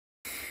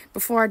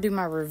Before I do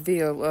my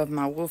reveal of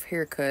my wolf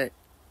haircut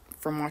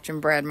from watching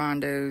Brad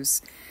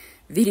Mondo's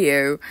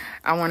video,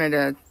 I wanted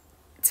to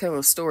tell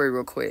a story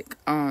real quick.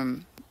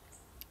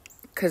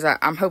 Because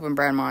I'm hoping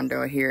Brad Mondo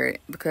will hear it,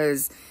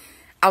 because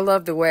I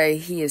love the way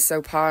he is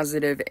so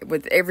positive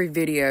with every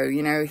video.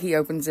 You know, he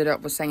opens it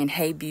up with saying,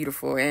 "Hey,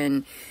 beautiful."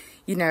 And,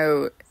 you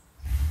know,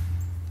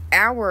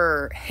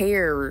 our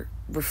hair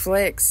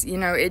reflects,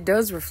 it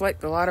does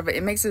reflect a lot of it.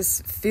 It makes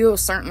us feel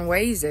certain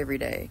ways every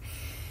day.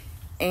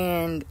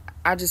 And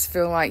I just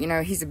feel like,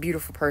 he's a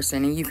beautiful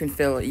person, and you can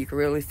feel it. You can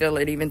really feel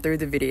it even through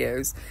the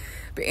videos.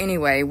 But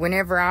anyway, when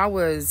I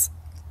was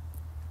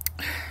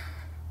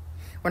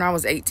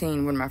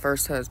 18 with my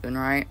first husband,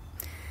 right?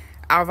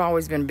 I've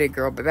always been a big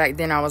girl, but back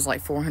then I was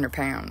like 400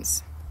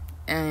 pounds.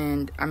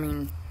 And, I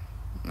mean,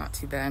 not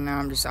too bad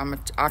now.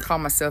 I call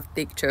myself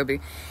thick,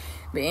 chubby.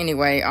 But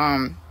anyway,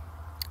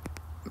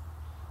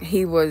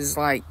 he was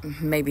like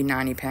maybe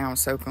 90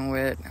 pounds soaking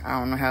wet. I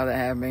don't know how that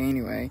happened, but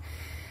anyway.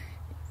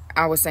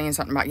 I was saying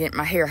something about getting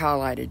my hair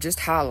highlighted, just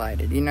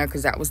highlighted,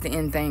 because that was the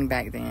end thing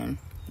back then.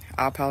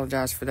 I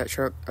apologize for that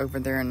truck over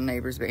there and the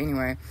neighbors, but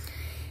anyway.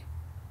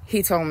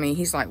 He told me,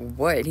 he's like,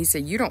 "What?" He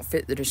said, "You don't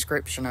fit the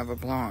description of a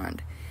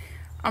blonde."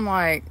 I'm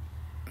like,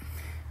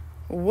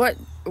 what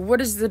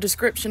is the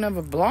description of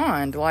a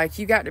blonde? Like,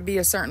 you got to be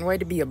a certain way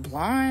to be a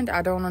blonde?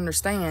 I don't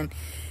understand.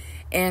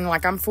 And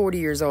like, I'm 40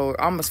 years old,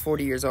 almost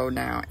 40 years old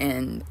now,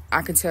 and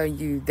I can tell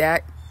you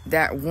that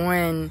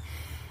one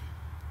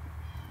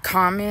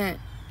comment,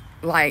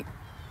 like,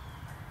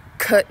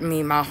 cut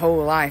me my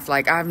whole life.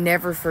 Like, I've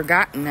never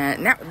forgotten that.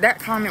 Now, that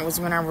comment was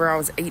whenever I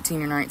was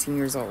 18 or 19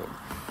 years old.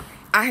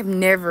 I have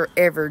never,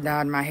 ever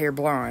dyed my hair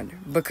blonde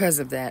because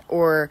of that,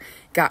 or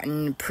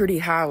gotten pretty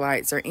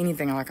highlights or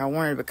anything like I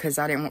wanted, because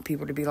I didn't want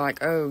people to be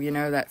like, "Oh,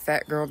 that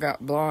fat girl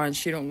got blonde.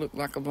 She don't look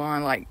like a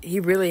blonde." Like, he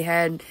really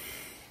had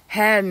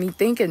me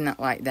thinking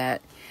that like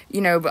that,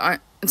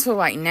 but until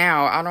like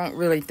now, I don't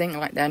really think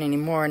like that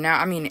anymore. Now,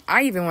 I mean,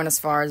 I even went as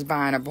far as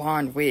buying a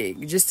blonde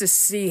wig just to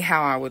see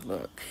how I would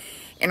look.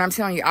 And I'm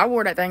telling you, I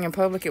wore that thing in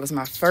public. It was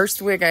my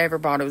first wig I ever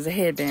bought. It was a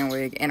headband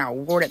wig, and I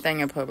wore that thing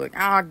in public.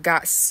 I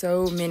got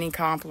so many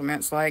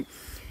compliments, and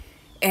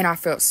I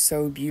felt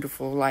so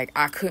beautiful. Like,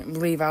 I couldn't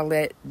believe I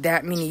let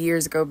that many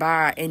years go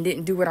by and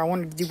didn't do what I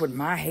wanted to do with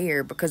my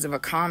hair because of a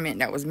comment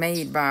that was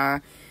made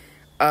by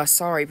a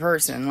sorry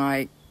person.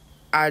 Like,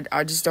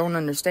 I just don't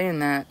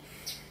understand that.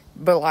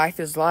 But life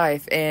is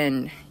life,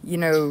 and,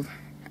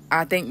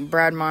 I think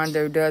Brad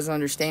Mondo does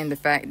understand the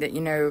fact that,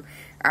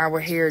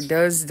 our hair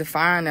does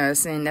define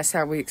us, and that's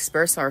how we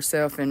express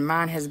ourselves. And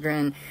mine has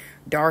been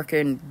dark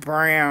and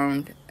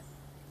brown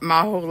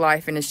my whole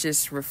life, and it's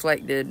just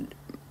reflected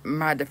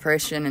my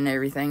depression and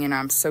everything, and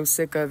I'm so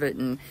sick of it.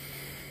 And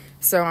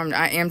so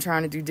I am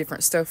trying to do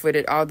different stuff with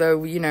it,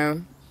 although,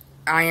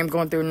 I am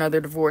going through another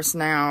divorce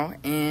now,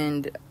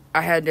 and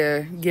I had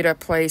to get a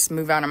place,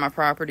 move out of my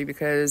property,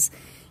 because,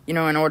 in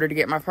order to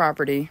get my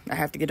property, I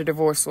have to get a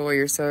divorce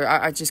lawyer. So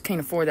I just can't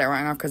afford that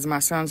right now because my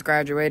son's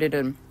graduated,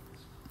 and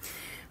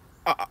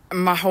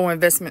my whole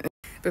investment.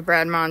 But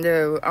Brad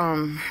Mondo,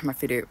 my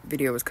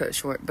video was cut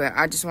short, but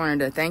I just wanted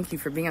to thank you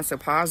for being so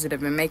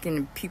positive and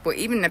making people,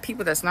 even the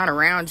people that's not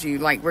around you,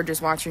 like, we're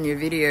just watching your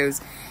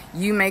videos,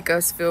 you make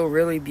us feel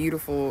really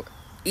beautiful,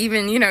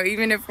 even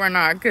if we're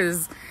not,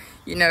 because,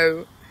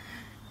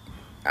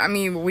 I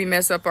mean, we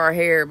mess up our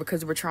hair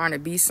because we're trying to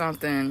be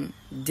something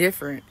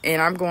different.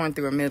 And I'm going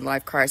through a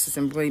midlife crisis,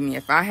 and believe me,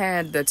 if I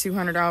had the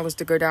 $200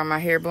 to go dye my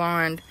hair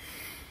blonde,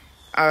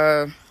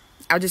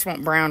 I just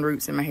want brown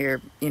roots in my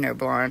hair,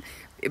 blonde.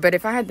 But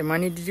if I had the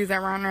money to do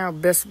that right now,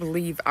 best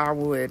believe I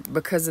would,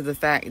 because of the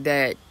fact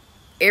that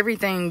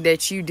everything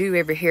that you do,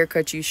 every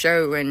haircut you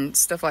show and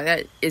stuff like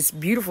that, is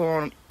beautiful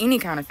on any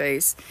kind of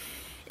face.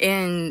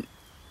 And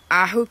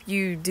I hope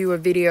you do a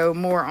video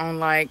more on,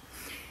 like,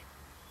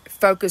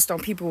 focused on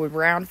people with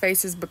round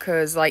faces,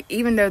 because, like,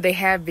 even though they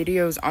have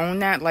videos on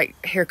that,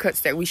 like,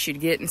 haircuts that we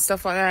should get and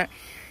stuff like that,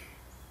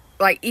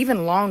 like,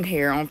 even long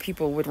hair on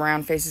people with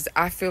round faces,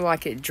 I feel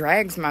like it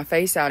drags my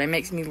face out. It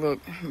makes me look,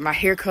 my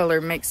hair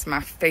color makes my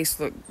face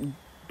look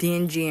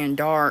dingy and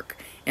dark.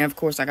 And of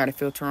course, I got to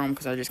filter on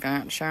because I just got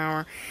out of the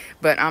shower.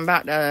 But I'm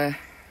about to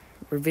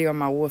reveal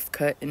my wolf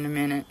cut in a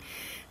minute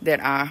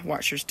that I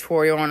watched your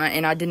tutorial on it.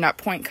 And I did not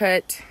point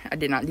cut. I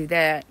did not do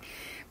that.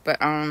 But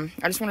I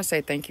just want to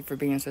say thank you for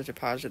being such a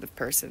positive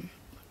person.